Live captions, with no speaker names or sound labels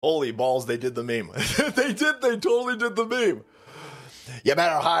Holy balls, they did the meme. They totally did the meme. You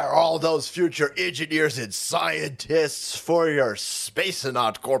better hire all those future engineers and scientists for your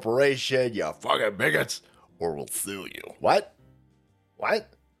Spacenaut Corporation, you fucking bigots, or we'll sue you. What?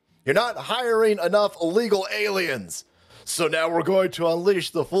 You're not hiring enough illegal aliens. So now we're going to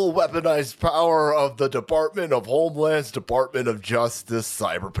unleash the full weaponized power of the Department of Homeland's Department of Justice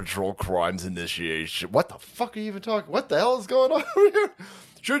Cyber Patrol Crimes Initiation. What the fuck are you even talking? What the hell is going on over here?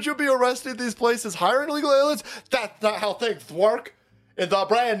 Should you be arresting these places hiring illegal aliens? That's not how things work in the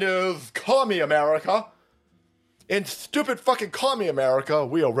brand new commie America. In stupid fucking commie America,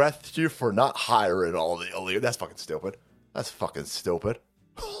 we arrest you for not hiring all the illegal. That's fucking stupid.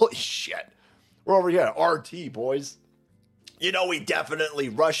 Holy shit. We're over here at RT, boys. You know we definitely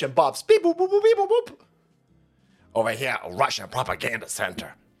Russian bops. Beep, boop, boop, boop, beep, boop, boop. Over here, a Russian propaganda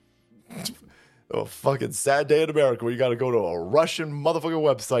center. A fucking sad day in America where you gotta go to a Russian motherfucking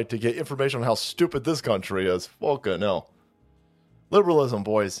website to get information on how stupid this country is. Fucking hell. Liberalism,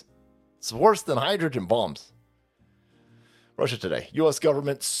 boys. It's worse than hydrogen bombs. Russia Today. U.S.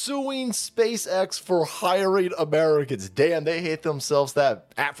 government suing SpaceX for hiring Americans. Damn, they hate themselves,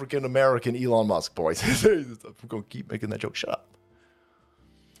 that African-American Elon Musk, boys. I'm going to keep making that joke. Shut up.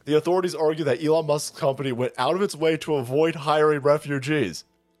 The authorities argue that Elon Musk's company went out of its way to avoid hiring refugees.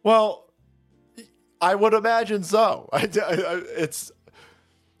 Well, I would imagine so.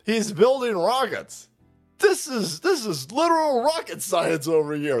 He's building rockets. This is literal rocket science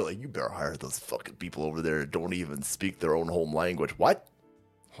over here. Like, you better hire those fucking people over there that don't even speak their own home language. What?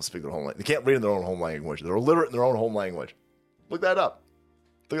 Don't speak their home language. They can't read in their own home language. They're illiterate in their own home language. Look that up.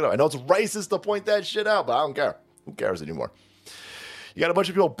 I know it's racist to point that shit out, but I don't care. Who cares anymore? You got a bunch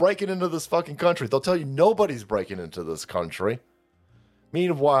of people breaking into this fucking country. They'll tell you nobody's breaking into this country.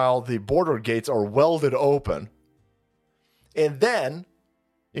 Meanwhile, the border gates are welded open. And then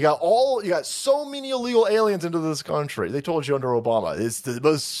you got so many illegal aliens into this country. They told you under Obama, it's the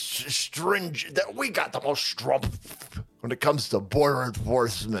most stringent, that we got the most strength when it comes to border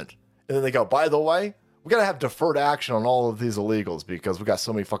enforcement. And then they go, by the way, we got to have deferred action on all of these illegals because we got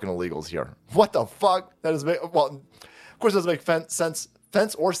so many fucking illegals here. What the fuck? That is, well, of course it doesn't make sense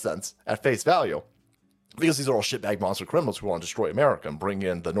at face value because these are all shitbag monster criminals who want to destroy America and bring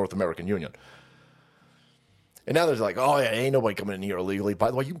in the North American Union. And now they're like, oh, yeah, ain't nobody coming in here illegally.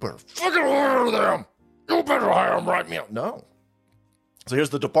 By the way, you better fucking hire them. You better hire them right now. No. So here's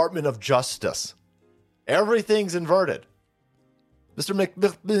the Department of Justice. Everything's inverted. Mr.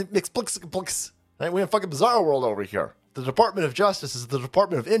 McPlix. Right? We're in a fucking bizarre world over here. The Department of Justice is the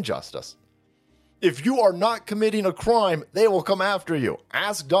Department of Injustice. If you are not committing a crime, they will come after you.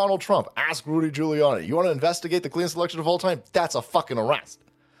 Ask Donald Trump. Ask Rudy Giuliani. You want to investigate the cleanest election of all time? That's a fucking arrest.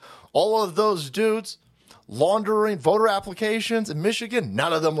 All of those dudes laundering voter applications in Michigan,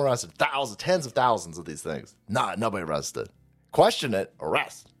 none of them arrested. Tens of thousands of these things. Nobody arrested. Question it,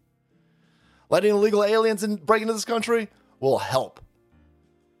 arrest. Letting illegal aliens break into this country will help.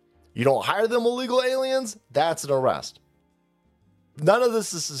 You don't hire them illegal aliens, that's an arrest. None of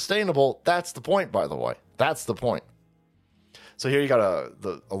this is sustainable. That's the point, by the way. That's the point. So here you got a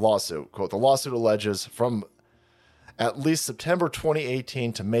lawsuit. Quote, the lawsuit alleges from at least September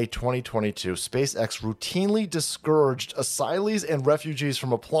 2018 to May 2022, SpaceX routinely discouraged asylees and refugees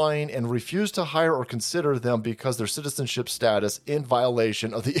from applying and refused to hire or consider them because their citizenship status in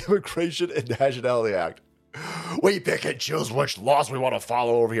violation of the Immigration and Nationality Act. We pick and choose which laws we want to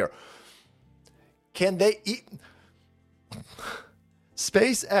follow over here. Can they eat?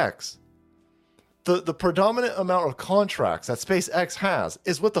 SpaceX, the predominant amount of contracts that SpaceX has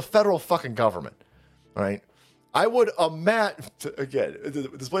is with the federal fucking government, right? I would imagine, again,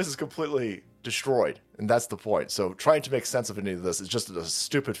 this place is completely destroyed, and that's the point. So trying to make sense of any of this is just a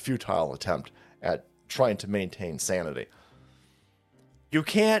stupid, futile attempt at trying to maintain sanity. You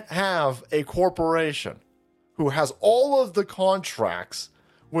can't have a corporation who has all of the contracts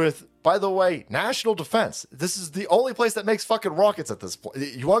with, by the way, national defense. This is the only place that makes fucking rockets at this point.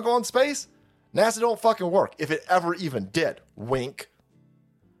 You want to go in space? NASA don't fucking work, if it ever even did. Wink.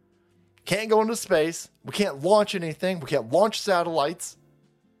 Can't go into space. We can't launch anything. We can't launch satellites.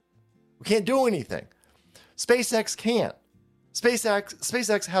 We can't do anything. SpaceX can't.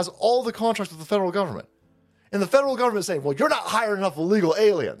 SpaceX has all the contracts with the federal government. And the federal government is saying, well, you're not hiring enough illegal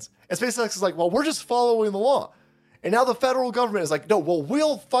aliens. And SpaceX is like, well, we're just following the law. And now the federal government is like, no, well,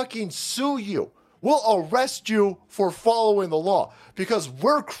 we'll fucking sue you. We'll arrest you for following the law because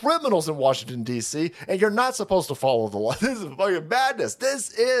we're criminals in Washington, D.C., and you're not supposed to follow the law. This is fucking madness.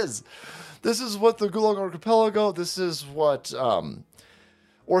 This is what the Gulag Archipelago, this is what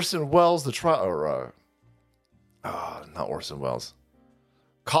Orson Welles, not Orson Welles,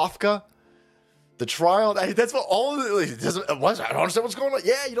 Kafka, the trial. That's what all of it doesn't. I don't understand what's going on.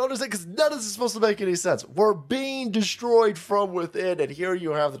 Yeah, you don't understand because none of this is supposed to make any sense. We're being destroyed from within, and here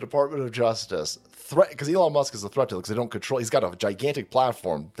you have the Department of Justice threat because Elon Musk is a threat to them because they don't control. He's got a gigantic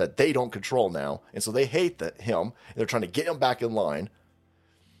platform that they don't control now, and so they hate him. And they're trying to get him back in line.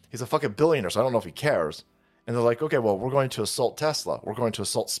 He's a fucking billionaire, so I don't know if he cares. And they're like, okay, well, we're going to assault Tesla. We're going to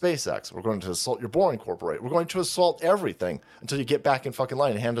assault SpaceX. We're going to assault your Boring Corporation. We're going to assault everything until you get back in fucking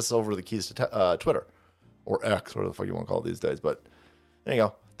line and hand us over the keys to Twitter. Or X, whatever the fuck you want to call it these days. But there you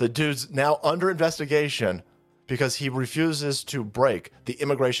go. The dude's now under investigation because he refuses to break the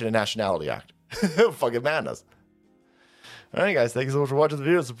Immigration and Nationality Act. Fucking madness. All right, guys. Thank you so much for watching the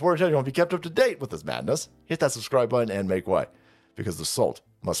video. Support the channel. You want to be kept up to date with this madness. Hit that subscribe button and make way because the salt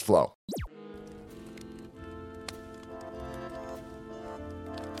must flow.